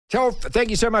Telf, thank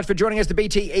you so much for joining us, the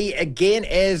BTE again,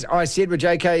 as I said, with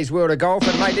JK's World of Golf.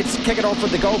 And, mate, let's kick it off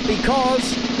with the golf,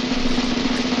 because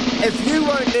if you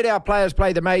won't let our players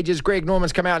play the majors, Greg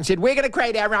Norman's come out and said, we're going to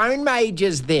create our own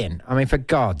majors then. I mean, for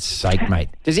God's sake, mate.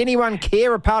 Does anyone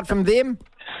care apart from them?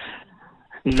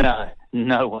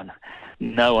 No one.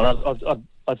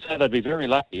 I'd say they'd be very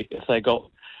lucky if they got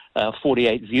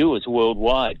 48 viewers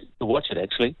worldwide to watch it,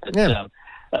 actually.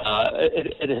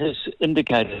 It has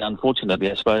indicated,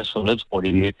 unfortunately, I suppose, from LIV's point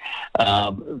of view,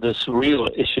 this real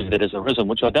issue that has arisen,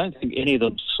 which I don't think any of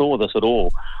them saw this at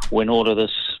all when all of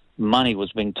this money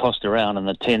was being tossed around in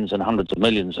the tens and hundreds of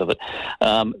millions of it.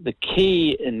 The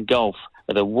key in golf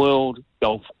are the world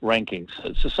golf rankings.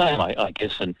 It's the same, I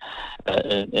guess,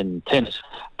 in tennis,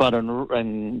 but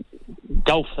in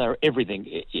golf they're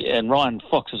everything. And Ryan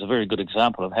Fox is a very good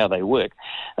example of how they work.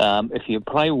 If you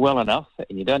play well enough,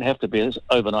 and you don't have to be an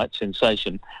overnight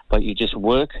sensation, but you just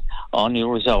work on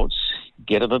your results,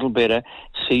 get a little better,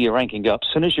 see your ranking go up. As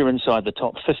soon as you're inside the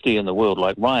top 50 in the world,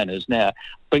 like Ryan is now,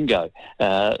 bingo,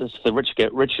 it's the rich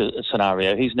get richer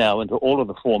scenario. He's now into all of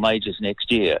the 4 majors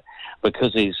next year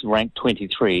because he's ranked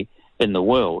 23 in the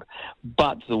world.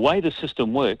 But the way the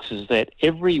system works is that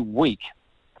every week,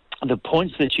 the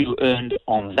points that you earned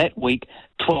on that week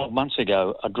 12 months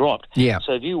ago are dropped. Yeah.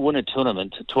 So if you win a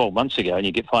tournament 12 months ago and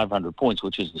you get 500 points,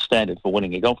 which is the standard for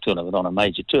winning a golf tournament on a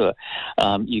major tour,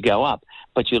 you go up.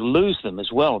 But you lose them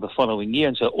as well the following year.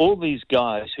 And so all these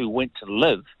guys who went to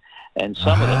LIV, and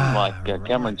some of them, like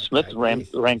Cameron Smith,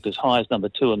 ranked as high as number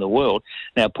 2 in the world.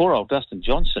 Now, poor old Dustin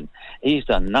Johnson, he's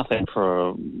done nothing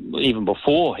for even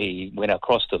before he went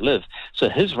across to LIV. So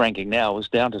his ranking now is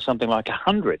down to something like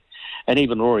 100. And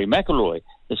even Rory McIlroy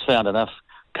has found enough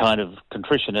kind of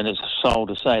contrition in his soul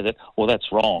to say that, well,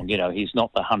 that's wrong. You know, he's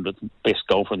not the 100th best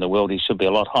golfer in the world. He should be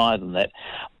a lot higher than that.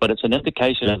 But it's an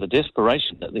indication of the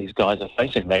desperation that these guys are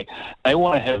facing. They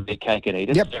want to have their cake and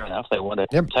eat it. Fair enough. They want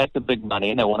to take the big money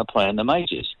and they want to play in the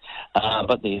majors.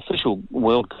 But the official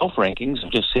world golf rankings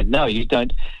have just said, no, you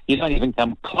don't even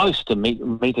come close to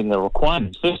meeting the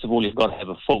requirements. First of all, you've got to have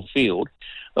a full field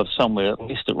of somewhere at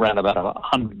least around about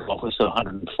 100 golfers, so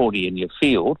 140 in your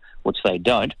field, which they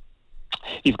don't.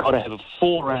 You've got to have a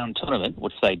 4-round tournament,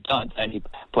 which they don't. They only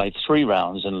play 3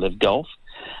 rounds in LIV Golf.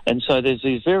 And so there's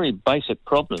these very basic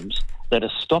problems that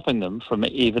are stopping them from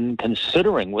even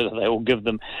considering whether they will give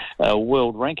them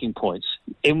world ranking points.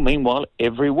 Meanwhile,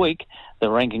 every week, the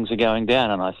rankings are going down.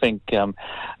 And I think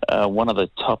one of the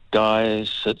top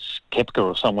guys, it's Koepka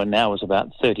or someone now, is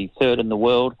about 33rd in the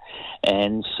world.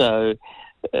 And so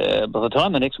by the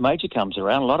time the next major comes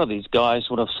around, a lot of these guys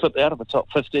would have slipped out of the top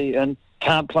 50 and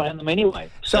can't play in them anyway.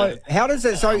 So how does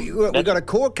it... So we've got a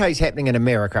court case happening in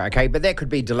America, okay, but that could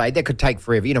be delayed. That could take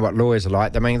forever. You know what lawyers are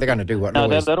like. I mean, they're going to do what lawyers...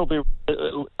 No, that'll be...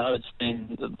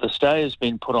 the stay has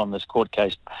been put on this court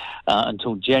case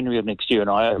until January of next year, and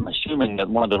I'm assuming that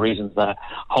one of the reasons they're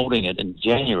holding it in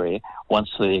January, once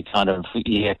the kind of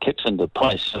year kicks into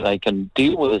place, so they can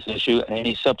deal with this issue and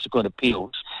any subsequent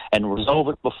appeals and resolve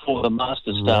it before the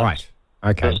Masters starts. Right.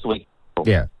 Okay. First week.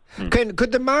 Yeah.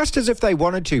 Could the Masters, if they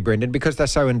wanted to, Brendan, because they're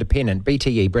so independent,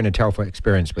 BTE, Brendan Telfer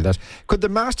Experience with us, could the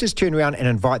Masters turn around and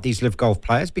invite these LIV Golf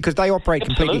players? Because they operate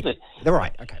completely... They're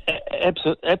right, okay.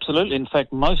 Absolutely. In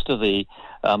fact, most of the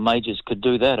majors could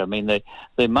do that. I mean,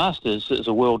 the Masters is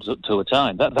a world to its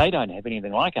own. They don't have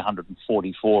anything like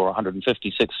 144 or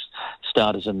 156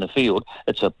 starters in the field.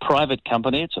 It's a private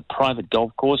company. It's a private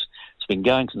golf course. It's been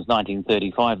going since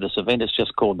 1935. This event is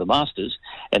just called the Masters,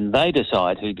 and they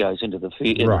decide who goes into the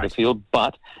field.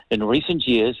 But in recent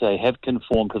years, they have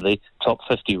conformed to the top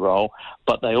 50 role,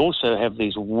 but they also have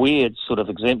these weird sort of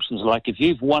exemptions, like if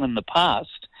you've won in the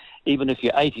past, even if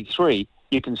you're 83,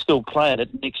 you can still play it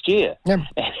next year. Yeah.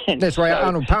 That's right.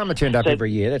 Arnold Palmer turned up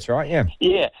every year. That's right, yeah.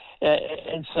 Yeah.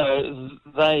 And so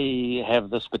they have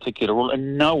this particular rule,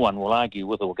 and no one will argue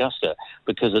with Augusta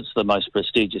because it's the most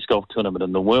prestigious golf tournament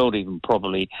in the world, even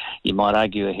probably, you might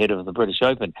argue, ahead of the British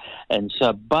Open. And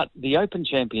so, but the Open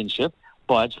Championship,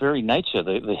 by its very nature,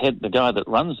 the guy that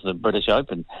runs the British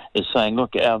Open is saying,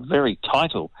 look, our very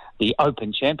title, the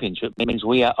Open Championship, means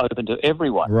we are open to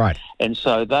everyone. Right. And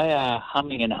so they are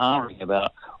humming and hawing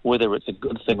about whether it's a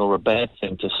good thing or a bad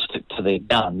thing to stick to their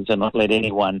guns and not let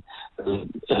anyone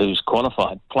who's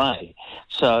qualified play.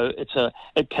 So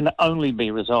it can only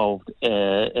be resolved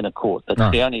in a court.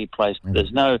 That's the only place.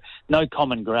 There's no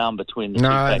common ground between the two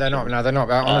factions. They're not.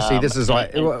 Honestly, this is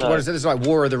like what is it? It's like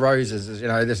War of the Roses.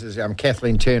 This is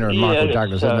Kathleen Turner and Michael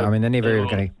Douglas. Isn't it? I mean, they're never ever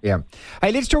going to. Yeah.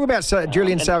 Hey, let's talk about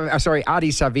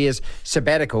Ardie Savea's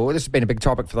sabbatical. This has been a big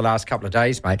topic for the last couple of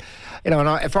days, mate. And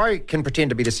if I can pretend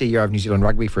to be the CEO of New Zealand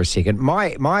Rugby for a second,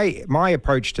 my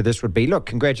approach to this would be, look,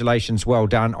 congratulations, well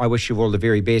done. I wish you all the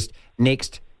very best.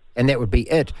 Next, and that would be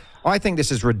it. I think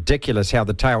this is ridiculous how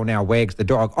the tail now wags the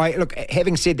dog. Look,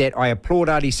 having said that, I applaud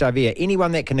Ardie Savea.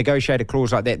 Anyone that can negotiate a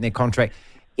clause like that in their contract,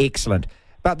 excellent.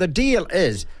 But the deal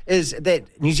is that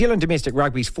New Zealand domestic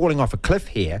rugby is falling off a cliff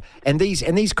here, and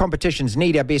these competitions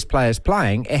need our best players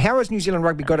playing. How has New Zealand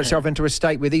rugby got itself into a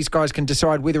state where these guys can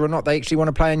decide whether or not they actually want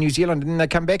to play in New Zealand, and then they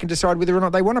come back and decide whether or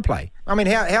not they want to play? I mean,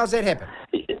 how's that happen?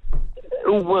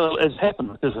 Well, it's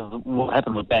happened because of what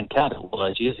happened with Ben Carter all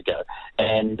those years ago,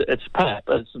 and it's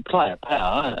player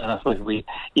power, and I suppose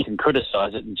you can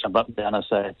criticise it and jump up and down and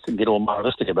say and get all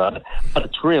moralistic about it, but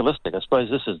it's realistic. I suppose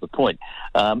this is the point.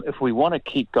 If we want to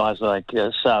keep guys like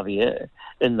Savea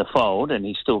in the fold, and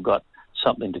he's still got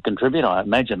something to contribute, I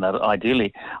imagine that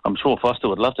ideally, I'm sure Foster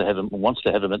would love to have him, wants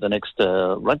to have him at the next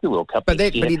Rugby World Cup. But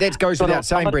that goes without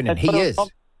saying, Brendan. He is,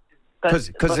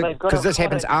 because this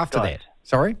happens after that.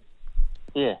 Sorry.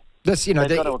 Yeah. They've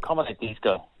got to accommodate these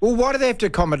guys. Well, why do they have to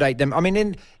accommodate them? I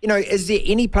mean, is there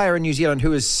any player in New Zealand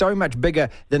who is so much bigger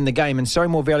than the game and so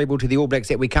more valuable to the All Blacks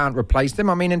that we can't replace them?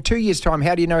 I mean, in 2 years' time,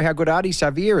 how do you know how good Ardie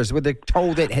Savea is with the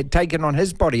toll that had taken on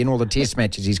his body and all the test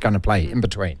matches he's going to play in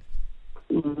between?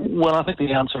 Well, I think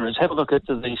the answer is have a look at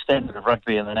the standard of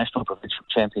rugby in the National Provincial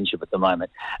Championship at the moment.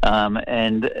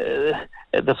 And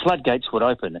the floodgates would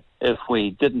open if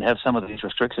we didn't have some of these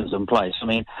restrictions in place. I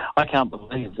mean, I can't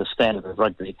believe the standard of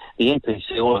rugby. The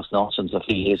NPC, all this nonsense a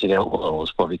few years ago, well, it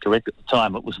was probably correct at the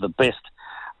time, it was the best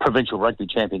provincial rugby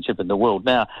championship in the world.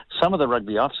 Now, some of the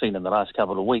rugby I've seen in the last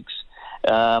couple of weeks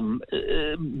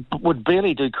would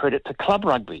barely do credit to club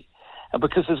rugby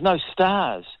because there's no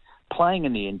stars playing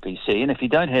in the NPC, and if you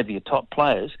don't have your top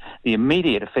players, the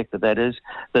immediate effect of that is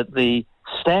that the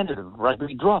standard of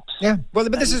rugby drops. Yeah, well,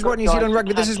 but this is what New Zealand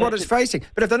rugby, this is what it's facing.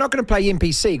 But if they're not going to play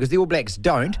NPC, because the All Blacks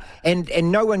don't,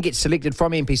 and no one gets selected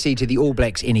from NPC to the All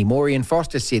Blacks anymore, Ian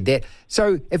Foster said that,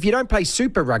 so if you don't play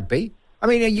Super Rugby, I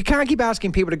mean, you can't keep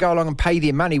asking people to go along and pay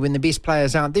their money when the best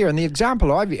players aren't there. And the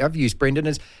example I've used, Brendan,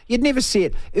 is you'd never see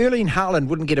it. Erling Haaland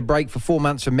wouldn't get a break for 4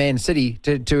 months from Man City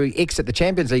to exit the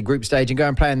Champions League group stage and go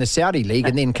and play in the Saudi League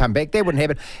and then come back. That wouldn't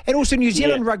happen. And also New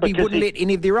Zealand rugby wouldn't let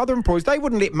any of their other employees, they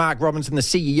wouldn't let Mark Robinson, the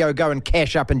CEO, go and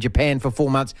cash up in Japan for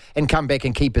 4 months and come back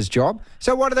and keep his job.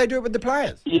 So why do they do it with the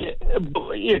players? Yeah,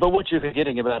 but what you're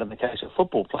forgetting about in the case of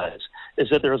football players is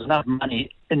that there is enough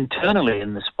money internally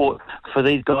in the sport for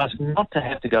these guys not to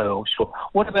have to go offshore.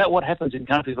 What about what happens in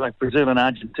countries like Brazil and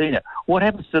Argentina? What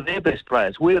happens to their best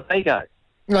players? Where do they go?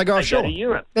 They go offshore. They go to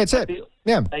Europe. That's it.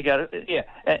 Yeah. They go to, yeah.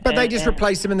 But they just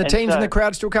replace them in the teams and the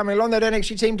crowd's still coming along. They don't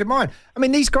actually team to mind. I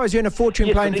mean, these guys earn a fortune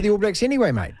playing for the All Blacks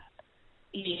anyway, mate.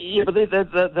 Yeah, but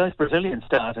those Brazilian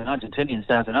stars and Argentinian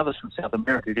stars and others from South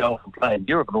America go off and play in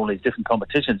Europe and all these different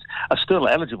competitions are still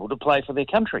eligible to play for their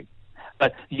country.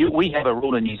 But we have a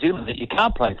rule in New Zealand that you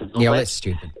can't play for the All Blacks. Yeah, well, that's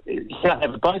stupid. You can't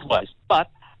have it both ways. But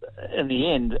in the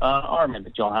end, I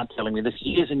remember John Hunt telling me this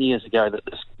years and years ago that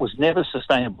this was never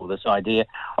sustainable, this idea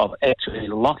of actually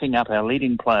locking up our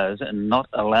leading players and not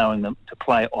allowing them to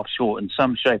play offshore in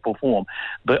some shape or form.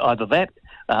 But either that,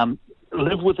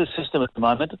 live with the system at the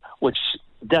moment, which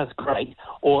does great,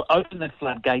 or open the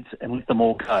floodgates and let them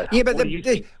all go. Yeah, but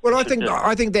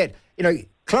I think that,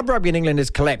 club rugby in England is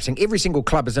collapsing. Every single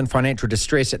club is in financial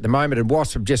distress at the moment, and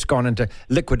Wasps have just gone into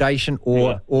liquidation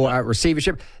or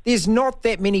receivership. There's not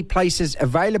that many places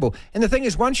available. And the thing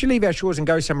is, once you leave our shores and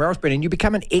go somewhere else, Brendan, you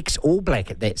become an ex-All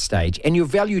Black at that stage, and your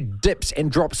value dips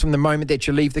and drops from the moment that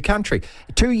you leave the country.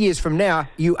 2 years from now,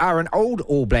 you are an old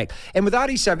All Black. And with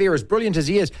Ardie Savea, as brilliant as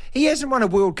he is, he hasn't won a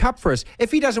World Cup for us.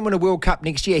 If he doesn't win a World Cup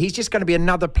next year, he's just going to be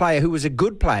another player who was a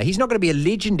good player. He's not going to be a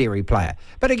legendary player.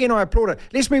 But again, I applaud it.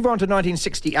 Let's move on to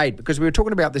 1968, because we were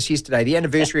talking about this yesterday, the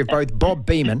anniversary of both Bob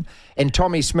Beamon and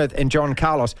Tommy Smith and John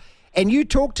Carlos. And you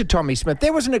talked to Tommy Smith.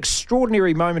 That was an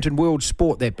extraordinary moment in world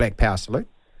sport, that Black Power salute.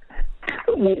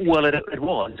 Well, it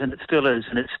was, and it still is,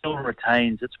 and it still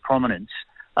retains its prominence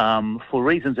for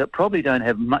reasons that probably don't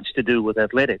have much to do with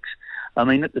athletics. I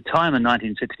mean, at the time in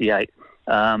 1968,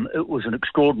 it was an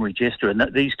extraordinary gesture, and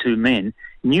that these two men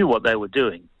knew what they were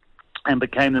doing. and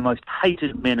became the most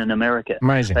hated men in America.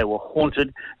 Amazing. They were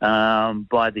haunted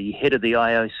by the head of the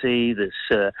IOC, this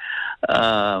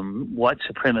white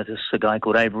supremacist, a guy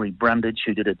called Avery Brundage,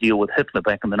 who did a deal with Hitler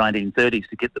back in the 1930s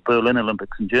to get the Berlin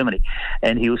Olympics in Germany.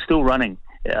 And he was still running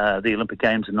the Olympic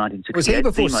Games in 1968. Was he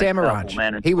before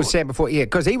Samaraj? He was before,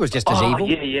 because he was just as evil.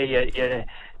 Yeah.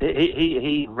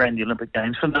 He ran the Olympic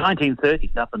Games from the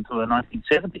 1930s up until the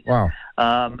 1970s. Wow.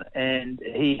 And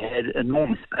he had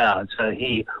enormous power, so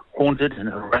he haunted and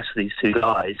harassed these two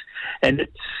guys. And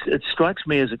it strikes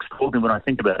me as extraordinary when I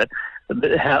think about it,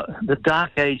 how the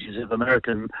dark ages of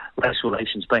American race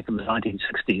relations back in the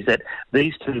 1960s, that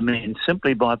these two men,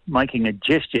 simply by making a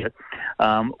gesture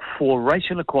for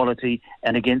racial equality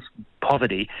and against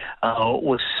poverty,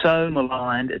 was so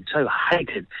maligned and so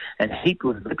hated and heaped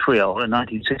with vitriol in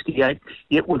 1968,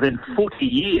 yet within 40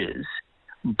 years,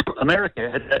 America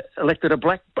had elected a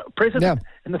black president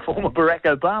in the form of Barack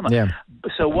Obama. Yeah.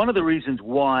 So one of the reasons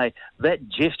why that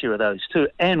gesture of those two,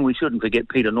 and we shouldn't forget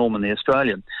Peter Norman, the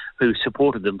Australian, who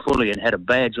supported them fully and had a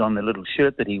badge on the little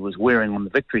shirt that he was wearing on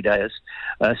the victory dais,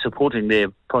 supporting their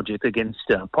project against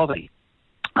poverty.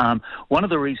 One of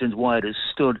the reasons why it has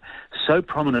stood so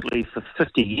prominently for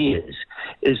 50 years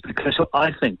is because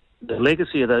I think the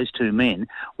legacy of those two men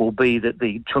will be that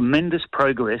the tremendous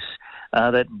progress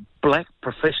that black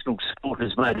professional sport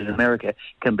has made in America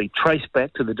can be traced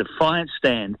back to the defiant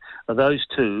stand of those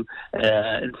two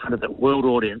in front of the world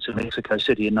audience in Mexico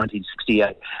City in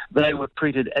 1968. They were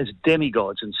treated as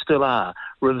demigods and still are,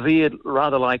 revered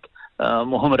rather like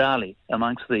Muhammad Ali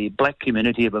amongst the black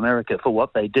community of America for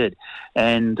what they did.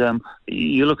 And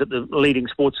you look at the leading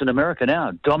sports in America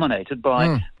now, dominated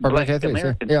by black athletes,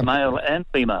 Americans, male and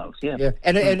females. Yeah.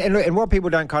 And what people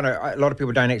don't a lot of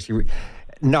people don't actually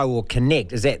know or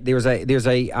connect is that there was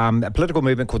a political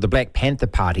movement called the Black Panther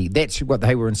Party. That's what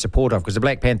they were in support of, because the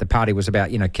Black Panther Party was about,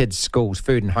 kids, schools,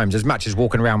 food and homes, as much as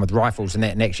walking around with rifles and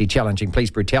that, and actually challenging police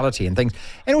brutality and things.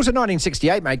 And also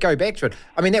 1968, mate, go back to it.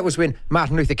 I mean, that was when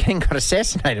Martin Luther King got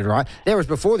assassinated, right? That was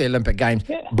before the Olympic Games.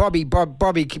 Yeah.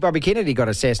 Bobby Kennedy got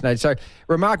assassinated. So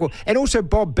remarkable. And also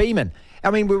Bob Beamon. I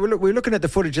mean, we're looking at the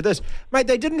footage of this. Mate,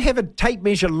 they didn't have a tape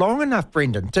measure long enough,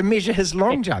 Brendan, to measure his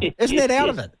long jump. Isn't that out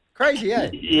of it? Crazy, eh?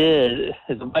 Yeah,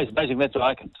 it's amazing. That's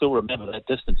why I can still remember that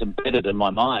distance embedded in my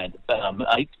mind.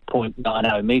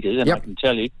 8.90 metres, and I can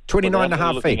tell you... 29 and a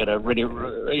half feet.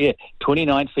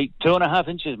 29 feet, 2.5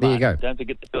 inches, Mark. There you go. Don't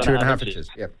forget the 2.5 inches.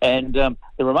 Yep. And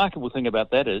the remarkable thing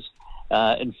about that is,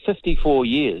 in 54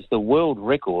 years, the world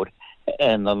record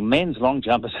and the men's long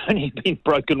jump has only been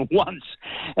broken once,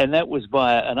 and that was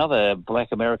by another black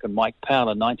American, Mike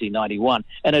Powell, in 1991,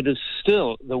 and it is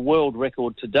still the world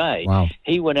record today. Wow.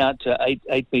 He went out to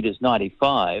 8 metres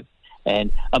 95,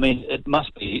 and I mean, it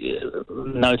must be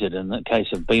noted in the case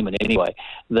of Beamon anyway,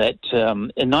 that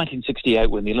in 1968,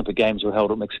 when the Olympic Games were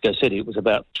held at Mexico City, it was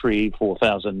about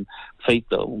 4,000 feet,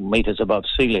 metres above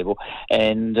sea level.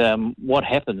 And what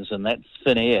happens in that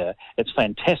thin air, it's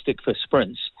fantastic for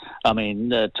sprints. I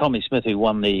mean, Tommy Smith, who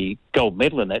won the gold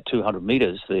medal in that 200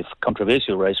 metres, the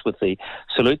controversial race with the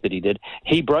salute that he did,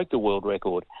 he broke the world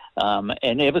record.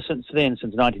 And ever since then,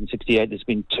 since 1968, there's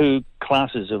been two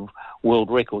classes of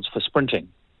world records for sprinting.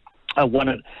 One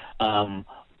at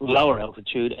lower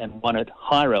altitude and one at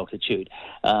higher altitude.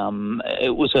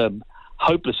 It was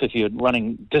hopeless if you're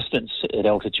running distance at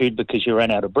altitude because you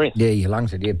ran out of breath. Yeah, your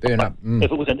lungs would burn up.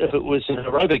 If it was an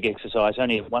aerobic exercise,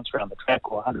 only once around the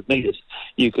track or 100 metres,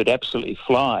 you could absolutely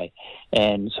fly.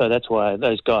 And so that's why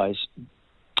those guys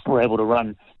were able to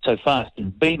run so fast.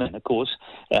 And Beamon, of course,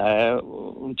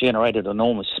 generated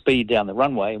enormous speed down the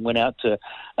runway and went out to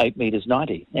 8 metres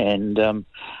 90. And it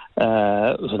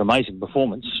was an amazing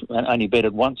performance, and only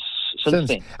betted once since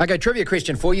then. Okay, trivia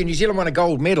question for you. New Zealand won a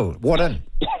gold medal. What in?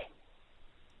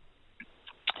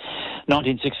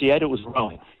 1968, it was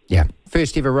rowing. Yeah,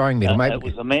 first ever rowing medal, mate.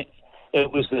 It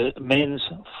was the men's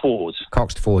fours.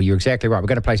 Coxed four, you're exactly right. We're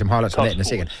going to play some highlights on that in a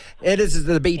second. It is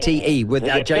the BTE with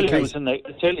JK.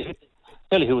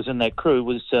 Tell you who was in that crew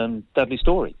was Dudley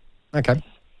Story. Okay.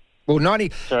 Well,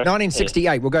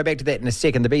 1968, we'll go back to that in a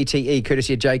second. The BTE,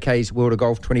 courtesy of JK's World of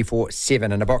Golf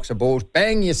 24/7 and a box of balls.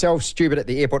 Bang yourself stupid at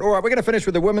the airport. All right, we're going to finish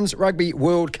with the Women's Rugby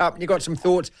World Cup. You got some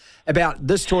thoughts about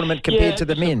this tournament compared to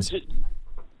the men's?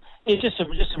 Just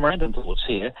some random thoughts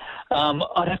here.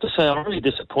 I'd have to say I'm really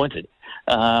disappointed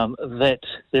that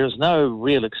there is no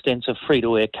real extensive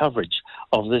free-to-air coverage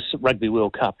of this Rugby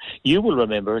World Cup. You will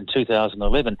remember in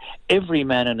 2011, every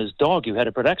man and his dog who had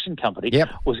a production company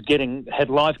had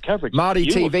live coverage. Marty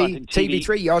TV,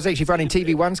 TV3. I was actually running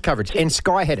TV1's coverage, and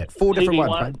Sky had it. 4 different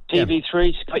ones.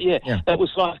 TV3, Sky, that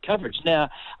was live coverage. Now,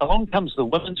 along comes the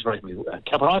Women's Rugby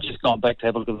Cup, and I've just gone back to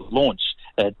have a look at the launch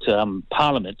at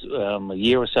Parliament a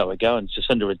year or so ago, and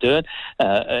Jacinda Ardern,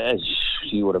 as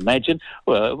you would imagine,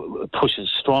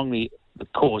 pushes strongly the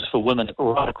cause for women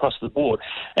right across the board,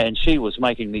 and she was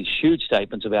making these huge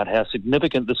statements about how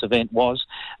significant this event was.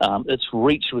 Its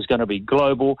reach was going to be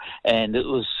global, and it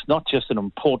was not just an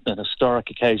important and historic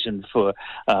occasion for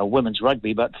women's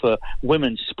rugby, but for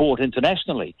women's sport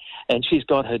internationally. And she's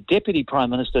got her Deputy Prime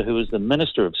Minister, who is the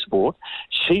Minister of Sport.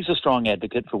 She's a strong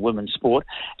advocate for women's sport,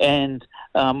 and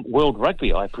World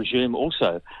Rugby, I presume,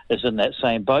 also is in that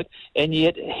same boat. And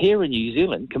yet here in New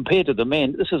Zealand, compared to the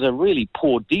men, this is a really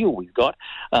poor deal we've got.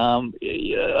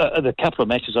 The couple of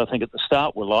matches, I think, at the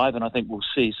start were live, and I think we'll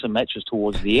see some matches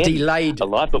towards the end. Delayed,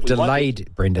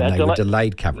 Brendan. They were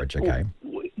delayed coverage, okay?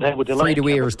 They were delayed.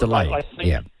 Free-to-air is delayed,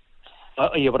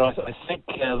 but I think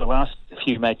the last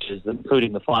few matches,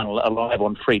 including the final, are live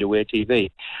on free-to-air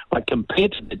TV. But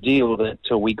compared to the deal that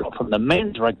we got from the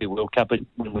Men's Rugby World Cup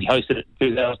when we hosted it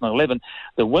in 2011,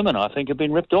 the women, I think, have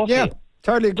been ripped off here.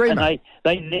 Totally agree, mate.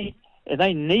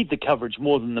 They need the coverage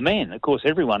more than the men. Of course,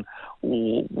 everyone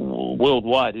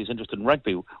worldwide who's interested in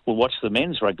rugby will watch the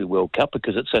Men's Rugby World Cup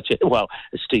because it's such a, well,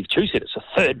 as Steve Chu said, it's the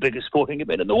third biggest sporting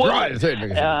event in the world. Right, the third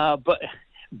biggest.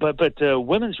 But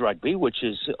women's rugby, which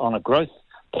is on a growth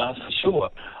path for sure,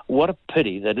 what a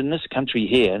pity that in this country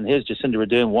here, and here's Jacinda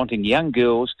Ardern wanting young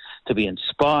girls to be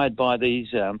inspired by these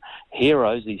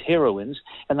heroes, these heroines,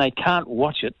 and they can't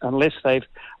watch it unless they've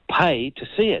paid to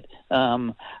see it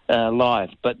live.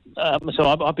 But so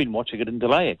I've been watching it in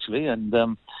delay, actually, and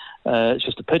it's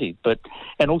just a pity.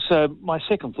 And also, my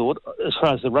second thought, as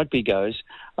far as the rugby goes,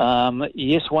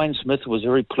 yes, Wayne Smith was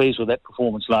very pleased with that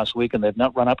performance last week, and they've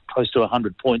not run up close to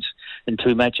 100 points in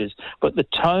 2 matches. But the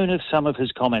tone of some of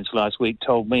his comments last week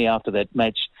told me after that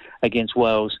match against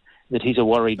Wales that he's a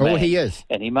worried man. Oh, he is.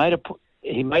 And he made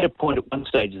a point at one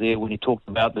stage there when he talked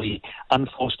about the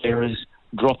unforced errors,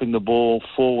 dropping the ball,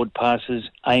 forward passes,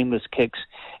 aimless kicks,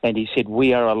 and he said,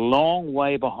 we are a long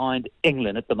way behind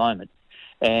England at the moment.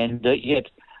 And yet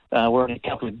we're only a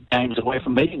couple of games away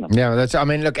from beating them. Yeah, that's. I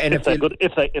mean, look, and if they're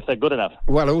good enough.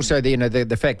 Well, also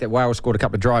the fact that Wales scored a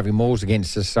couple of driving mauls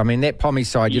against us. I mean, that Pommy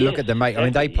side. You look at them, mate. I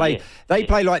mean, they play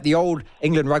like the old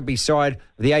England rugby side,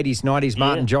 the 80s, 90s.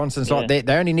 Martin Johnson's like that.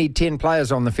 They only need 10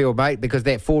 players on the field, mate, because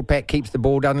that forward pack keeps the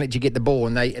ball, doesn't let you get the ball,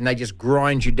 and they just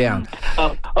grind you down.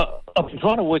 I've been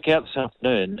trying to work out this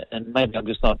afternoon, and maybe I'm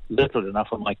just not literate enough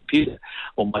on my computer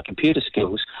or my computer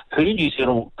skills, who New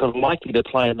Zealand are likely to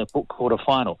play in the quarter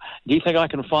final. Do you think I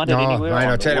can find it anywhere? Mate,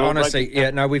 I'll tell you honestly,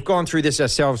 we've gone through this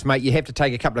ourselves, mate. You have to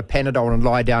take a couple of Panadol and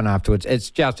lie down afterwards. It's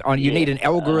just, you need an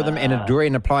algorithm and a degree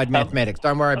in applied mathematics.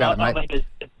 Don't worry about it, mate.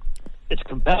 It's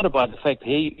compounded by the fact that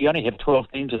you only have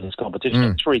 12 teams in this competition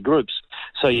in 3 groups.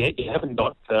 So you haven't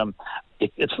got,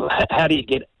 how do you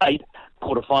get 8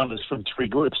 quarterfinalists from 3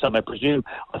 groups? So I presume,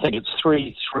 I think it's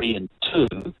 3, 3 and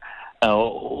 2.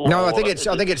 No, I think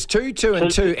it's 2, 2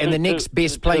 and 2, and the next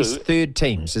best placed third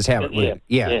teams is how it works.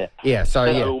 Yeah.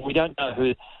 So we don't know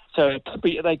who. So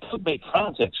they could beat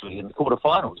France actually in the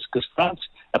quarterfinals, because France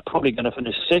are probably going to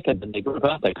finish second in their group,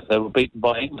 aren't they? Because they were beaten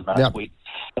by England last week.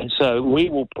 And so we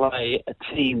will play a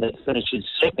team that finishes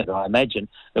second, I imagine,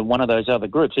 in one of those other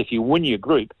groups. If you win your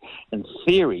group, in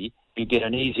theory, you get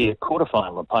an easier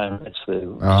quarterfinal opponent. That's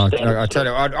the I tell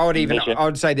you, I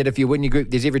would say that if you win your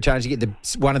group, there's every chance you get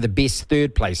one of the best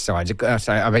third place sides.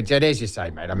 So I mean, as you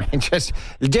say, mate. I mean, just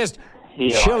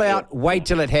chill out, wait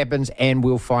till it happens, and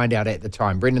we'll find out at the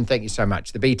time. Brendan, thank you so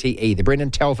much. The BTE, the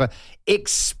Brendan Telfer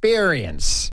Experience.